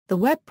The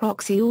web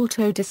proxy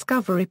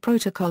Autodiscovery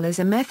protocol is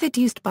a method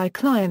used by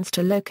clients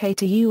to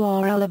locate a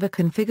URL of a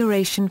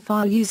configuration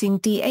file using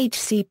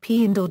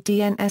DHCP and/or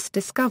DNS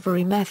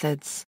discovery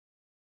methods.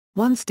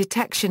 Once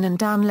detection and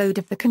download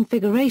of the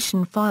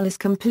configuration file is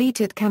complete,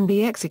 it can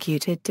be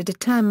executed to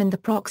determine the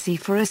proxy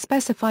for a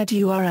specified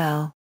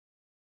URL.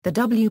 The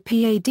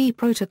WPAD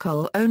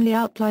protocol only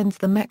outlines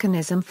the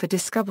mechanism for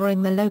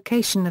discovering the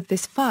location of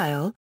this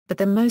file, but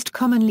the most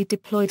commonly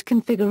deployed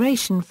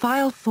configuration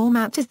file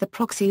format is the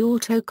Proxy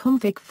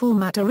Autoconfig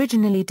format,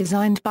 originally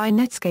designed by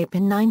Netscape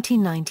in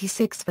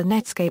 1996 for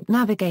Netscape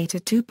Navigator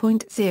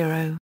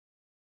 2.0.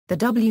 The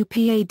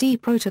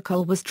WPAD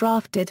protocol was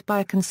drafted by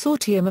a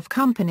consortium of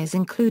companies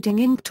including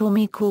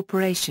Inktomi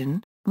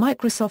Corporation,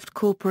 Microsoft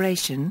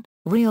Corporation,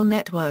 Real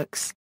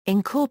Networks,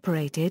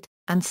 Incorporated,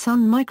 and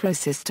Sun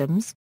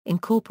Microsystems,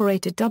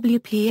 Incorporated.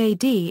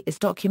 WPAD is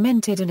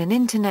documented in an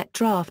Internet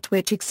draft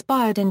which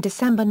expired in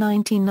December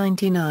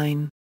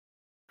 1999.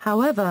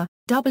 However,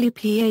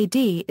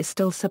 WPAD is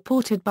still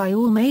supported by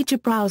all major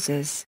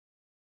browsers.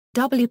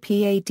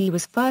 WPAD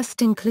was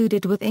first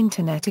included with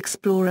Internet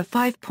Explorer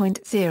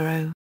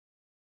 5.0.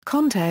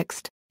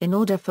 Context: in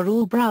order for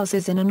all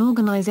browsers in an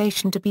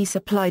organization to be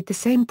supplied the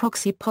same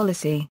proxy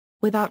policy,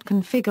 without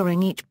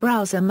configuring each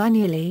browser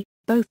manually,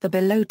 both the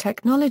below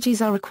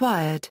technologies are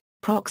required.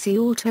 Proxy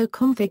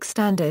Autoconfig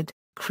Standard,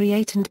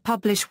 create and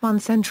publish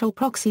one central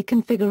proxy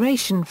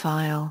configuration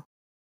file.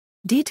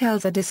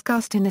 Details are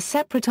discussed in a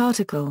separate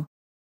article.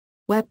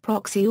 Web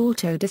Proxy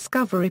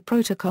Autodiscovery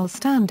Protocol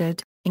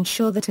Standard,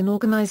 ensure that an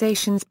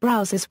organization's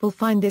browsers will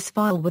find this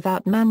file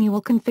without manual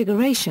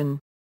configuration.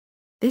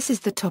 This is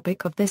the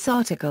topic of this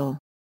article.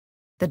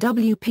 The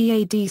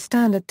WPAD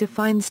standard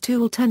defines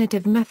two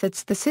alternative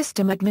methods the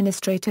system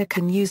administrator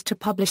can use to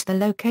publish the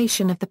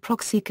location of the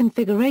proxy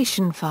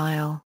configuration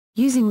file,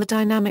 using the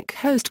dynamic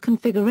host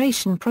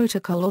configuration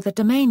protocol or the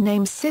domain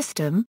name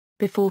system.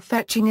 Before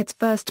fetching its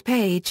first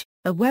page,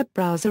 a web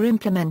browser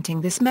implementing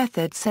this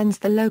method sends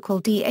the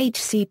local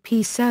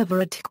DHCP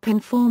server a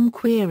TCP-inform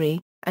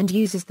query, and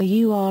uses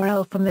the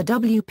URL from the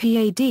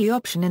WPAD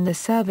option in the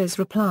server's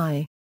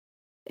reply.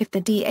 If the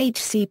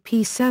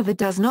DHCP server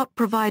does not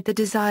provide the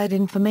desired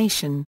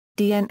information,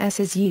 DNS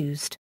is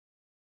used.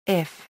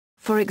 If,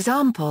 for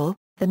example,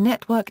 the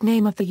network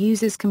name of the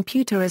user's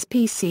computer is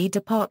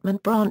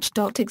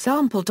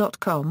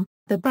pcdepartmentbranch.example.com,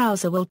 the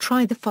browser will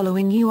try the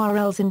following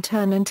URLs in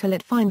turn until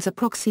it finds a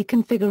proxy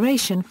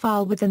configuration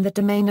file within the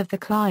domain of the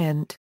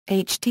client: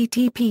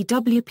 http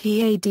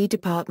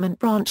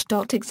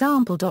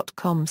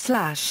wpaddepartmentbranch.example.com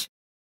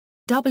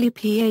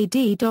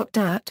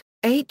 /wpad.dat,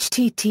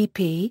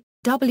 http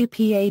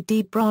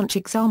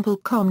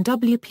wpadbranchexample.com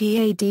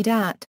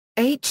wpad.dat,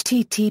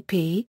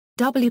 http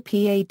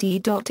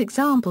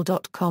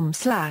wpad.example.com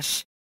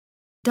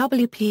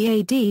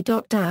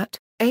wpad.dat,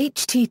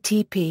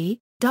 http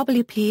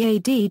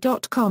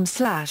wpad.com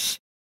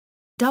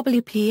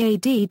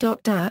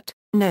wpad.dat.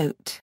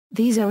 Note: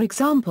 these are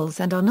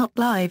examples and are not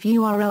live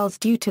URLs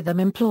due to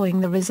them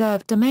employing the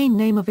reserved domain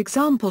name of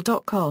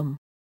example.com.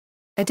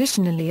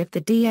 Additionally, if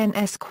the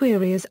DNS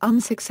query is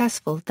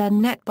unsuccessful,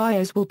 then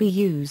NetBIOS will be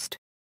used.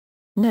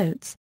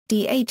 Notes: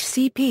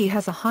 DHCP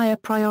has a higher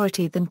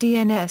priority than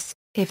DNS.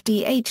 If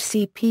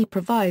DHCP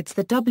provides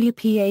the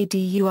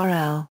WPAD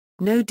URL,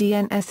 no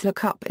DNS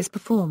lookup is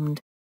performed.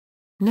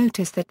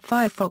 Notice that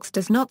Firefox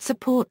does not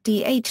support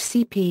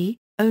DHCP,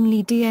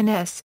 only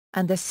DNS,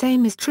 and the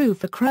same is true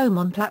for Chrome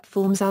on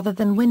platforms other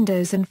than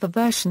Windows and for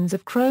versions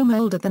of Chrome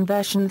older than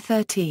version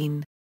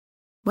 13.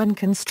 When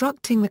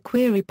constructing the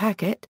query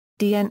packet,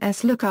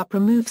 DNS lookup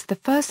removes the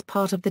first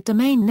part of the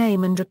domain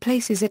name and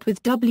replaces it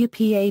with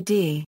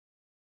WPAD.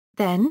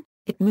 Then,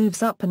 it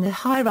moves up in the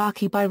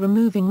hierarchy by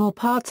removing more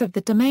parts of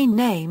the domain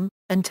name,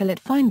 until it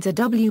finds a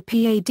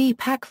WPAD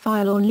pack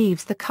file or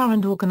leaves the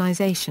current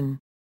organization.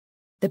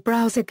 The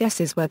browser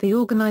guesses where the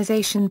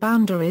organization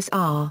boundaries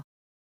are.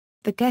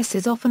 The guess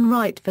is often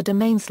right for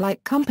domains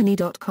like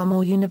company.com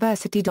or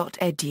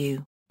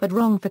university.edu, but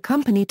wrong for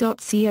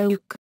company.co.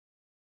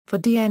 For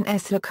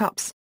DNS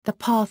lookups, the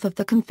path of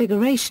the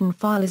configuration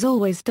file is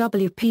always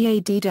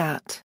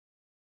WPAD.dat.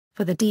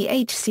 For the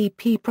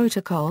DHCP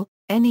protocol,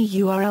 any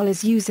URL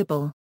is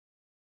usable.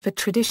 For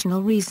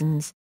traditional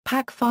reasons,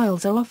 pack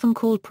files are often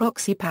called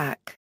proxy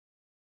pack.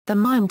 The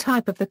MIME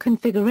type of the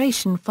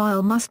configuration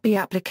file must be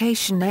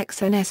application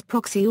XNS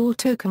proxy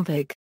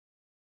autoconfig.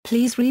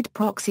 Please read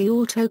Proxy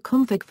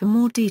Autoconfig for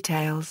more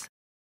details.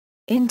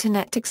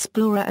 Internet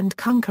Explorer and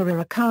Conqueror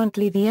are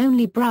currently the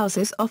only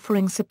browsers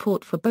offering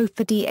support for both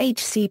the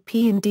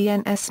DHCP and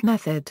DNS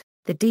method.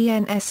 The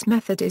DNS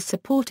method is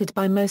supported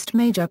by most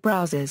major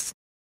browsers.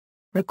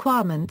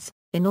 Requirements: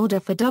 in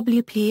order for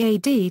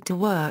WPAD to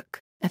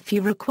work, a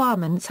few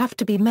requirements have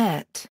to be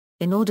met.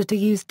 In order to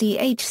use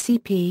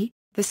DHCP,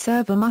 the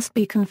server must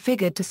be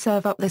configured to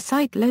serve up the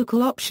site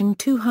local option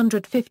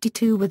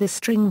 252 with a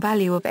string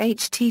value of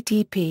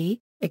http,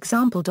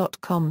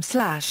 example.com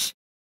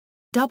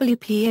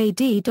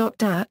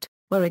 /wpad.dat,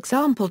 where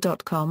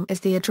example.com is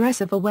the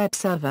address of a web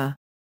server.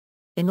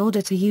 In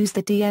order to use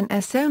the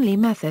DNS-only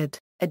method,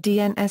 a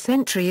DNS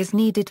entry is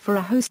needed for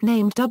a host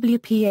named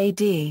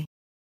WPAD.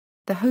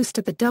 The host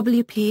of the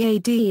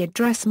WPAD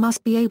address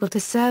must be able to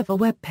serve a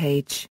web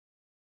page.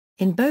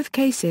 In both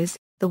cases,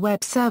 the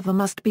web server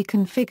must be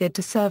configured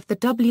to serve the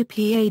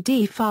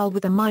WPAD file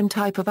with a MIME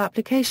type of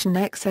application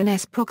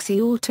XNS proxy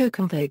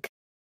autoconfig.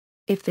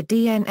 If the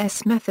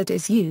DNS method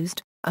is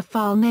used, a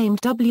file named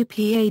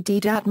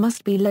WPAD.dat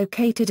must be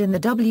located in the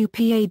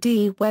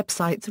WPAD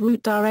website's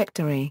root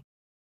directory.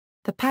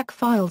 The pack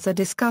files are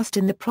discussed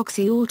in the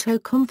Proxy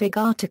autoconfig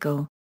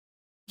article.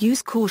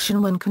 Use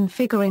caution when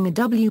configuring a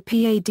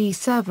WPAD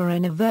server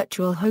in a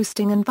virtual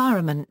hosting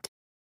environment.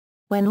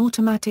 When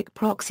automatic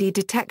proxy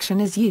detection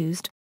is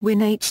used,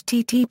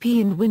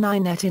 WinHTTP and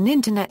WinINet in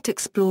Internet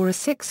Explorer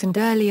 6 and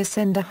earlier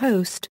send a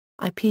host,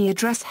 IP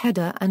address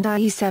header and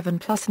IE7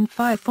 Plus and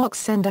Firefox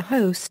send a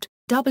host,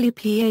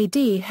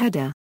 WPAD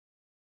header.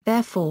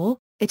 Therefore,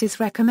 it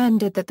is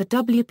recommended that the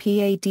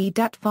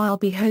WPAD.dat file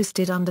be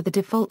hosted under the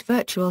default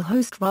virtual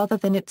host rather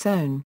than its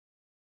own.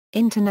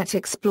 Internet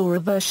Explorer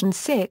version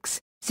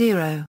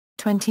 6.0,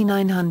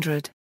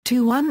 2900,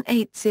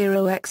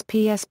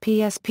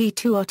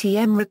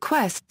 2180xPSPSP2RTM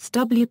requests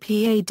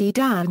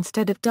WPAD.dat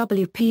instead of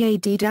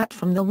WPAD.dat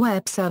from the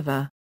web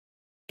server.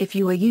 If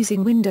you are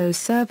using Windows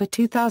Server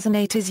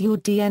 2008 as your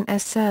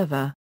DNS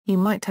server, you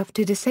might have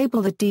to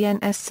disable the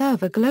DNS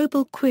server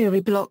global query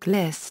block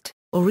list,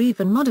 or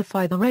even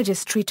modify the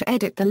registry to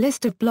edit the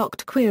list of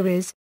blocked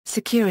queries.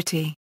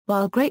 Security.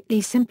 While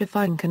greatly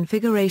simplifying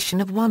configuration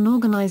of one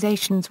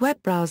organization's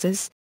web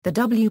browsers, the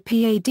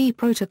WPAD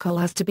protocol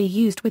has to be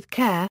used with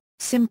care.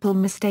 Simple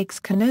mistakes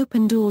can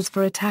open doors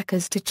for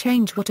attackers to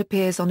change what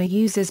appears on a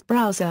user's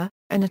browser.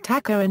 An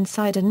attacker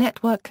inside a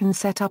network can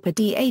set up a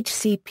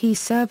DHCP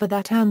server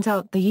that hands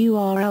out the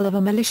URL of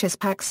a malicious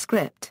pack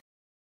script.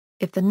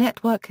 If the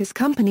network is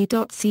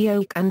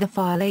company.co and the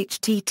file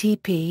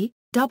http,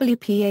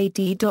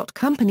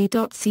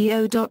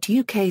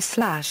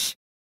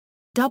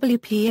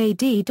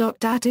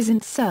 wpad.company.co.uk/wpad.dat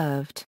isn't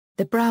served,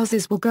 the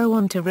browsers will go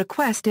on to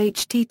request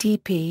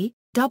http,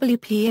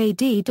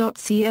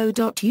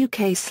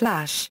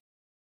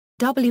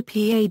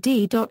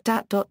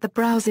 wpad.co.uk/wpad.dat. The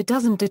browser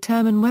doesn't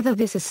determine whether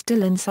this is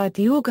still inside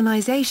the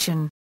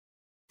organization.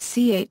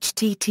 See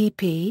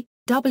http,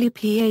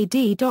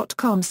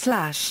 wpad.com/.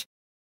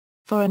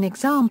 For an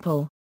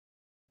example,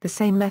 the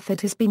same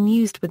method has been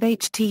used with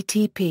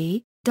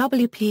http,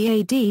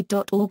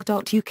 wpad.org.uk.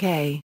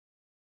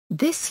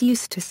 This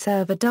used to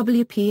serve a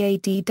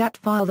WPAD.dat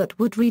file that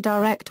would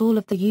redirect all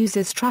of the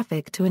user's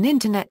traffic to an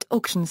internet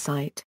auction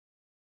site.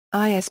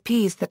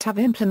 ISPs that have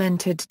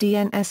implemented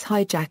DNS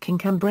hijacking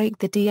can break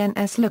the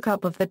DNS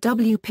lookup of the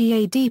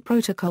WPAD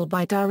protocol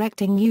by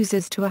directing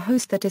users to a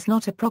host that is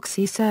not a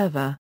proxy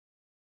server.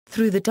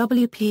 Through the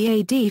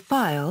WPAD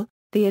file,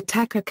 the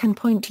attacker can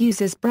point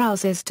users'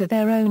 browsers to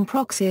their own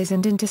proxies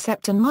and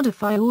intercept and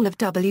modify all of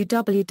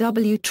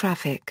www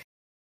traffic.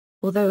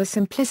 Although a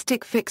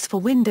simplistic fix for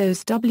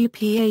Windows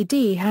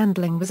WPAD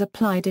handling was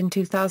applied in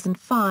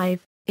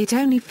 2005, it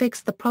only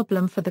fixed the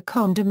problem for the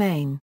 .com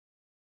domain.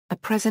 A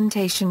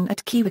presentation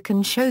at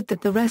KiwiCon showed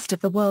that the rest of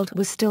the world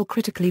was still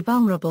critically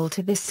vulnerable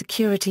to this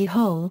security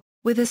hole,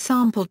 with a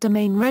sample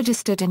domain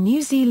registered in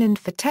New Zealand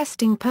for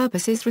testing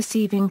purposes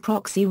receiving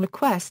proxy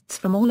requests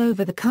from all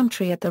over the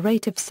country at the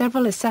rate of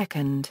several a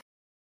second.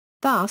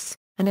 Thus,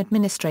 an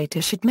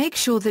administrator should make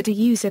sure that a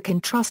user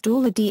can trust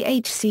all the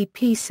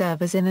DHCP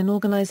servers in an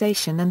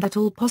organization and that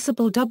all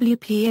possible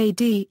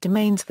WPAD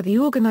domains for the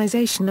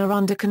organization are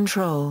under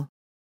control.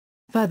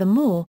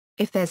 Furthermore,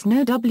 if there's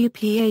no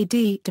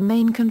WPAD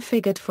domain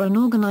configured for an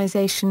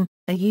organization,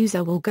 a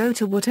user will go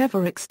to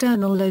whatever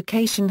external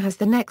location has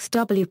the next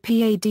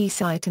WPAD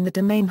site in the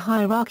domain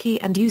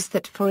hierarchy and use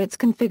that for its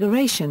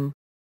configuration.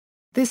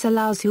 This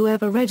allows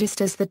whoever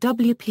registers the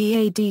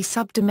WPAD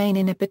subdomain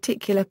in a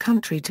particular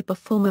country to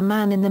perform a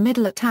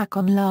man-in-the-middle attack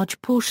on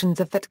large portions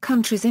of that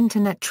country's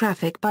internet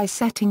traffic by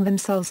setting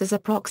themselves as a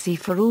proxy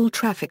for all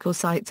traffic or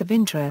sites of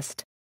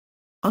interest.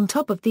 On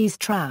top of these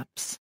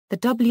traps, the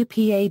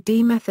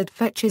WPAD method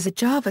fetches a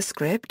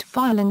JavaScript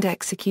file and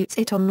executes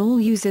it on all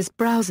users'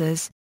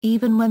 browsers,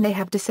 even when they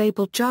have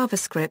disabled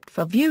JavaScript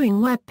for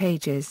viewing web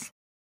pages.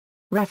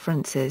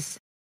 References.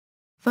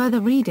 Further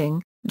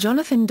reading,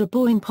 Jonathan de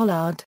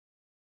Boyne-Pollard.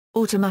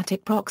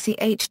 Automatic Proxy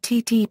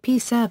HTTP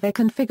Server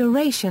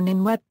Configuration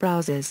in Web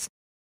Browsers.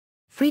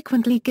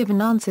 Frequently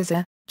Given Answers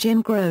are,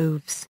 Jim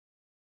Groves.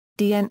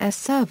 DNS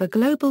Server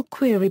Global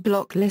Query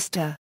Block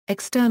Lister,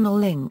 External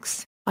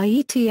Links,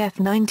 IETF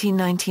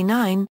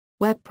 1999,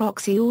 Web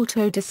Proxy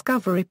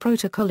Autodiscovery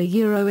Protocol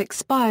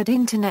Expired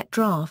Internet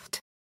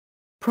Draft.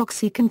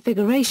 Proxy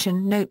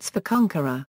Configuration Notes for Conqueror.